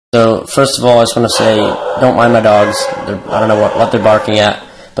So first of all, I just want to say, don't mind my dogs. I don't know what they're barking at.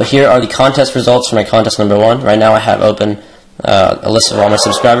 But here are the contest results for my contest number 1. Right now I have open a list of all my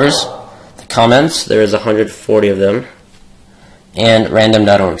subscribers. The comments, there is 140 of them. And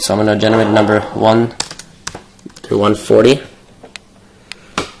random.org. So I'm going to generate number 1 through 140.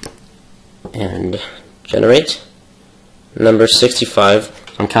 And generate. Number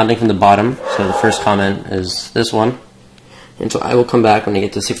 65. I'm counting from the bottom, so the first comment is this one. And so I will come back when I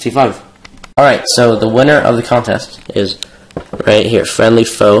get to 65. Alright, so the winner of the contest is right here,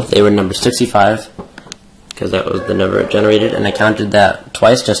 FriendlyFaux. They were number 65, because that was the number it generated, and I counted that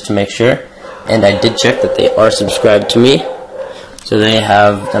twice just to make sure. And I did check that they are subscribed to me, so they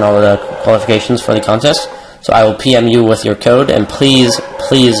have done all of the qualifications for the contest. So I will PM you with your code, and please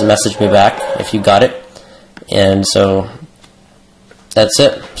message me back if you got it. And so that's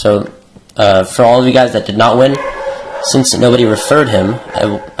it. So for all of you guys that did not win, since nobody referred him,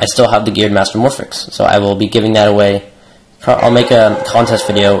 I still have the Geared Mastermorphix, so I will be giving that away. I'll make a contest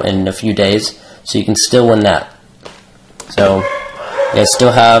video in a few days, so you can still win that. So you guys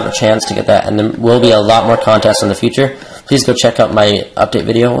still have a chance to get that, and there will be a lot more contests in the future. Please go check out my update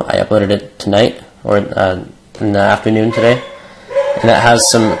video. I uploaded it tonight, or in the afternoon today, and that has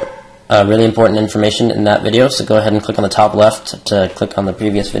some really important information in that video, so go ahead and click on the top left to click on the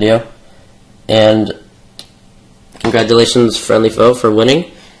previous video. And congratulations, FriendlyFaux, for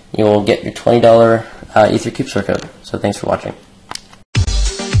winning. You will get your $20 Ether Cube Store code. So thanks for watching.